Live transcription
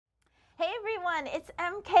everyone, it's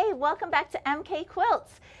MK. Welcome back to MK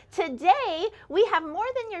Quilts. Today we have more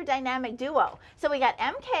than your dynamic duo. So we got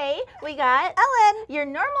MK, we got Ellen, your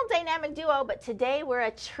normal dynamic duo, but today we're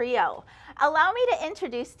a trio. Allow me to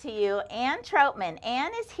introduce to you Ann Troutman.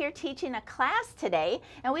 Ann is here teaching a class today,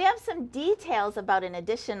 and we have some details about an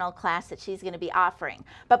additional class that she's going to be offering.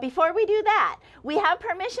 But before we do that, we have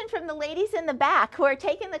permission from the ladies in the back who are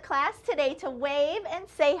taking the class today to wave and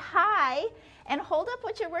say hi. And hold up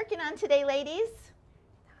what you're working on today, ladies.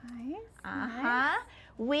 Nice. Nice.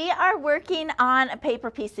 We are working on a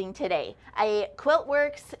paper piecing today, a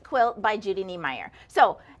Quiltworx quilt by Judy Niemeyer.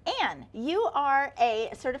 So, Ann, you are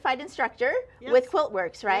a certified instructor with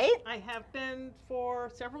Quiltworx, right? Yes, I have been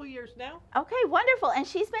for several years now. Okay, wonderful. And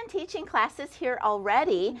she's been teaching classes here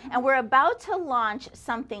already, and we're about to launch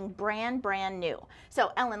something brand new.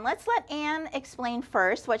 So, Ellen, let's let Ann explain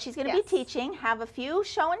first what she's going to be teaching, have a few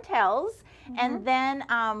show and tells, and then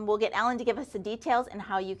we'll get Ellen to give us the details and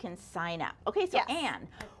how you can sign up. Okay, so Ann,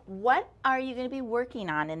 what are you going to be working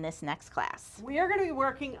on in this next class? We are going to be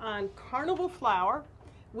working on Carnival Flower,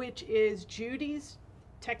 which is Judy's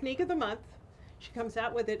technique of the month. She comes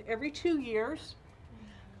out with it every 2 years,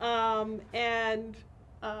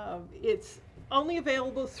 it's only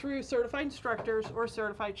available through certified instructors or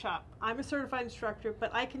certified shop. I'm a certified instructor,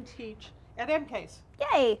 but I can teach at MK's.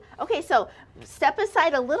 Yay! Okay, so step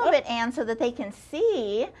aside a little bit, Ann, so that they can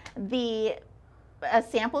see the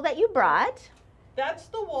sample that you brought. That's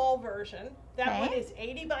the wall version. That one is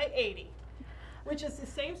 80 by 80, which is the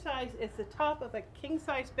same size as the top of a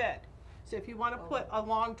king-size bed. So if you want to put a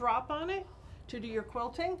long drop on it to do your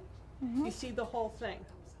quilting, you see the whole thing.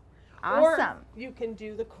 Awesome. Or you can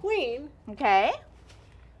do the queen,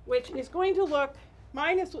 which is going to look,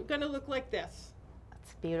 mine is going to look like this.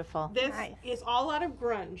 That's beautiful. This is all out of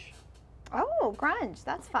grunge. Oh, grunge.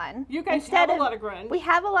 That's fun. You guys have a lot of grunge. We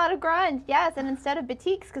have a lot of grunge, yes. And instead of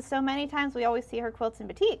batiks, because so many times we always see her quilts in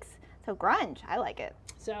batiks. So grunge, I like it.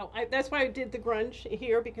 So that's why I did the grunge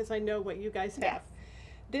here, because I know what you guys have.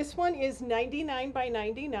 This one is 99 by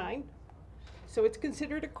 99. So it's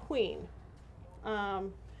considered a queen.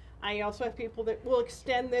 I also have people that will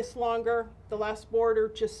extend this longer, the last border,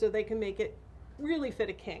 just so they can make it really fit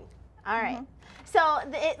a king. All right. So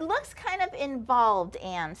it looks kind of involved,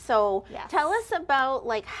 Ann. So tell us about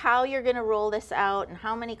like how you're going to roll this out and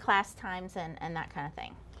how many class times and that kind of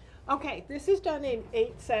thing. Okay, this is done in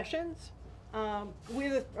 8 sessions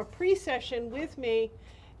with a pre-session with me,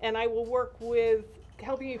 and I will work with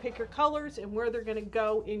helping you pick your colors and where they're going to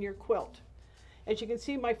go in your quilt. As you can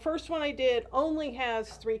see, my first one I did only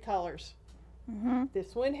has 3 colors.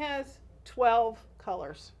 This one has 12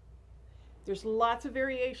 colors. There's lots of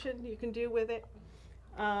variation you can do with it.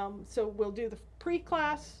 So we'll do the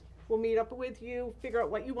pre-class, we'll meet up with you, figure out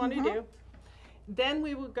what you want to do. Then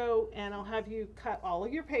we will go and I'll have you cut all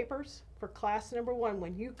of your papers for class number 1.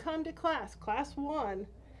 When you come to class 1,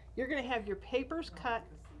 you're going to have your papers cut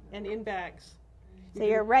and in bags. So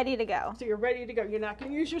you're ready to go. So you're ready to go. You're not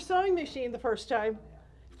going to use your sewing machine the first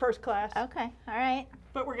class. Okay, all right.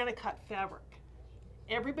 But we're going to cut fabric.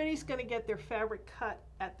 Everybody's going to get their fabric cut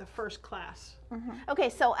at the first class. Okay,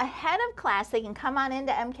 so ahead of class, they can come on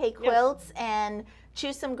into MK Quilts and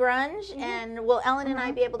choose some grunge, and will Ellen and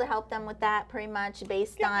I be able to help them with that pretty much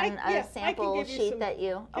based on a sample sheet that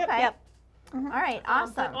you... Okay. All right,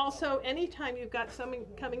 awesome. But also, anytime you've got someone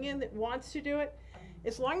coming in that wants to do it,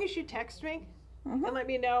 as long as you text me and let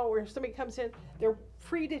me know, or if somebody comes in, they're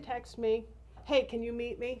free to text me, hey, can you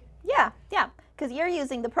meet me? Yeah, because you're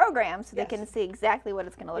using the program so they can see exactly what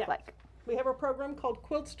it's going to look like. We have a program called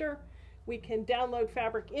Quiltster. We can download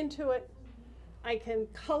fabric into it. I can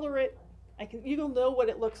color it. You'll know what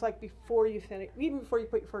it looks like before you finish, even before you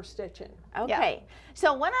put your first stitch in. Okay.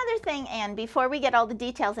 So one other thing, Ann, before we get all the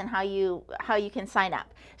details and how you can sign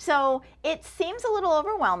up. So it seems a little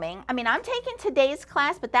overwhelming. I mean, I'm taking today's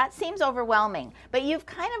class, but that seems overwhelming. But you've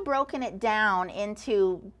kind of broken it down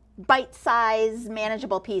into bite-sized,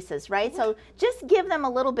 manageable pieces, right? So just give them a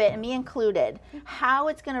little bit, and me included, how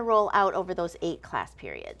it's going to roll out over those 8 class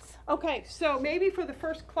periods. Okay, so maybe for the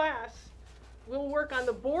first class, we'll work on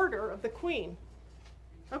the border of the queen.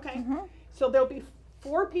 Okay, so there'll be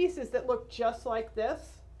 4 pieces that look just like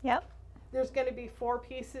this. There's going to be 4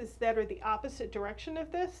 pieces that are the opposite direction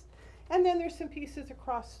of this, and then there's some pieces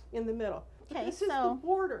across in the middle. Okay, this is the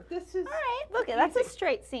border. This is all right. Look, that's a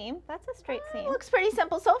straight seam. That's a straight seam. Looks pretty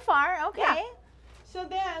simple so far. Okay. So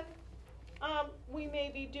then we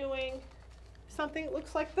may be doing something that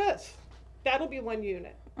looks like this. That'll be 1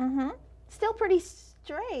 unit. Still pretty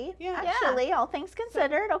straight. Actually, all things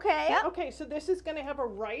considered. Okay. Okay, so this is going to have a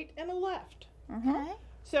right and a left. Okay.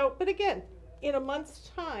 So, but again, in a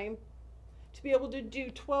month's time, to be able to do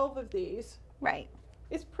 12 of these, Right.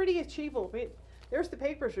 it's pretty achievable. I mean, there's the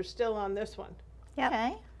papers are still on this one. Yep.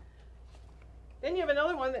 Okay. Then you have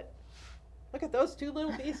another one that, look at those 2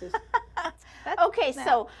 little pieces. Okay,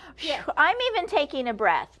 so Yeah. I'm even taking a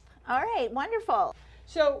breath. All right, wonderful.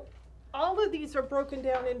 So all of these are broken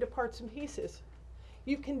down into parts and pieces.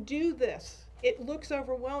 You can do this. It looks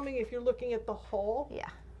overwhelming if you're looking at the whole, Yeah.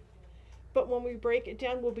 but when we break it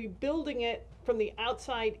down, we'll be building it from the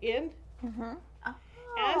outside in.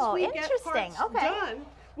 As Oh, we get interesting. parts Okay. done,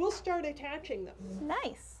 we'll start attaching them.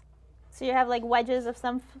 Nice. So you have like wedges of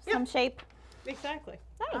some shape. Exactly.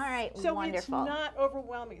 Nice. All right, So wonderful. it's not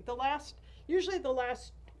overwhelming. Usually the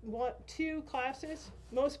last 2 classes,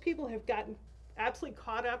 most people have gotten absolutely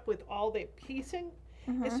caught up with all the piecing,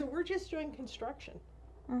 and so we're just doing construction.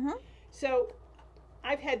 So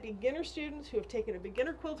I've had beginner students who have taken a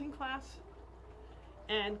beginner quilting class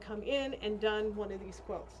and come in and done one of these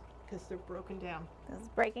quilts because they're broken down. This is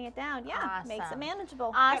breaking it down. Yeah. Makes it Awesome.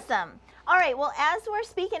 manageable. Awesome. All right, well, as we're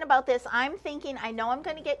speaking about this, I'm thinking, I know I'm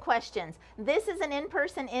going to get questions. This is an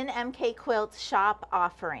in-person in MK Quilts shop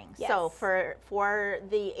offering. So Yes. for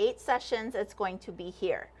the 8 sessions, it's going to be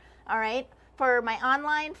here. All right? For my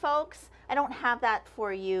online folks, I don't have that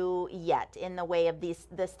for you yet in the way of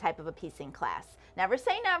this type of a piecing class. Never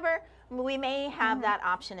say never. We may have that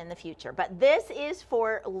option in the future, but this is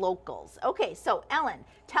for locals. Okay, so Ellen,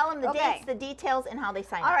 tell them the dates, the details, and how they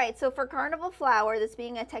sign up. All right, so for Carnival Flower, this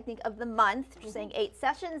being a technique of the month, just saying 8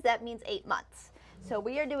 sessions, that means 8 months. So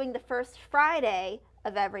we are doing the first Friday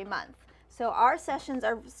of every month. So our sessions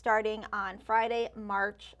are starting on Friday,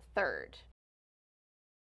 March 3rd.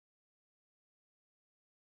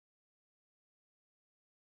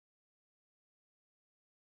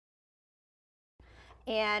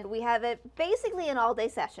 And we have it basically an all-day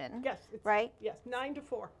session. Yes. It's, Right? Yes, 9 to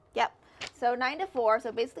 4. Yep. So 9 to 4,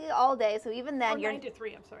 so basically all day. So even then Or you're 9 to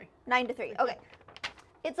 3, I'm sorry. 9 to 3. Okay.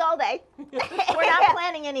 It's all day. We're not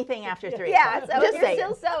planning anything after 3 Yeah, o'clock. so Just you're saying.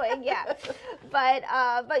 still sewing, yeah. But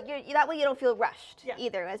that way you don't feel rushed Yeah.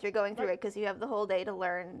 either as you're going through Right. it because you have the whole day to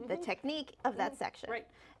learn the technique of that section. Right.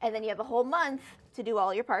 And then you have a whole month to do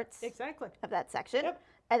all your parts Exactly. of that section. Yep.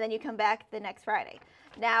 And then you come back the next Friday.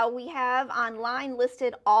 Now we have online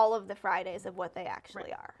listed all of the Fridays of what they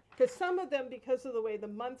actually are. Because some of them, because of the way the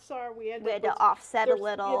months are, we had We had to offset a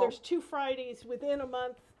little. Yeah, there's 2 Fridays within a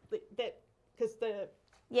month because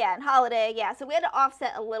Yeah, and holiday, yeah. So we had to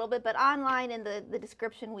offset a little bit, but online in the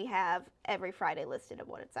description we have every Friday listed of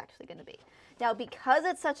what it's actually going to be. Now, because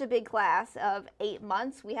it's such a big class of 8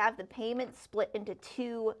 months, we have the payment split into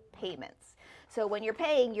 2 payments. So when you're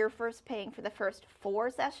paying, you're first paying for the first 4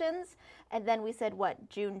 sessions, and then we said,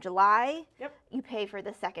 June, July? Yep. You pay for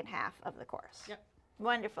the second half of the course. Yep.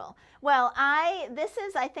 Wonderful. Well, this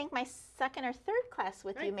is, I think, my 2nd or 3rd class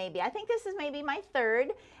with you, Right. maybe. I think this is maybe my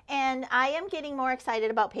 3rd, and I am getting more excited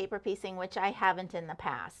about paper piecing, which I haven't in the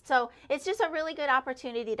past. So it's just a really good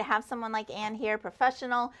opportunity to have someone like Ann here,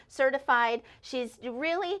 professional, certified. She's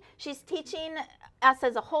teaching us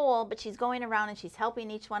as a whole, but she's going around and she's helping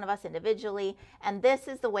each one of us individually, and this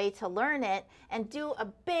is the way to learn it and do a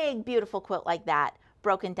big, beautiful quilt like that,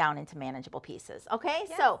 broken down into manageable pieces. Okay,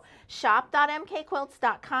 so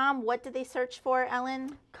shop.mkquilts.com. What do they search for,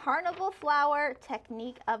 Ellen? Carnival Flower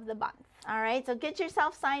Technique of the Month. All right, so get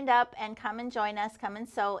yourself signed up and come and join us. Come and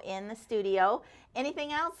sew in the studio.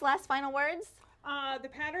 Anything else? Last final words? the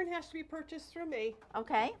pattern has to be purchased through me.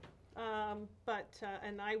 Okay.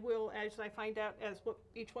 And I will, as I find out as what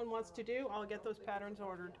each one wants to do, I'll get those patterns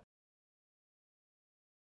ordered.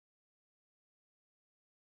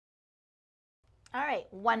 All right,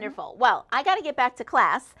 wonderful. Well, I got to get back to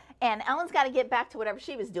class, and Ellen's got to get back to whatever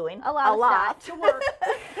she was doing. A lot. To work.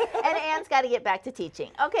 And Ann's got to get back to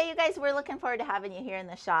teaching. Okay, you guys, we're looking forward to having you here in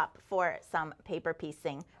the shop for some paper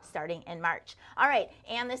piecing starting in March. All right,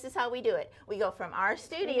 Ann, this is how we do it. We go from our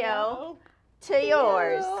studio to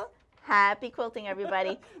yours. Happy quilting,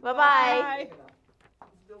 everybody. Bye-bye. Bye.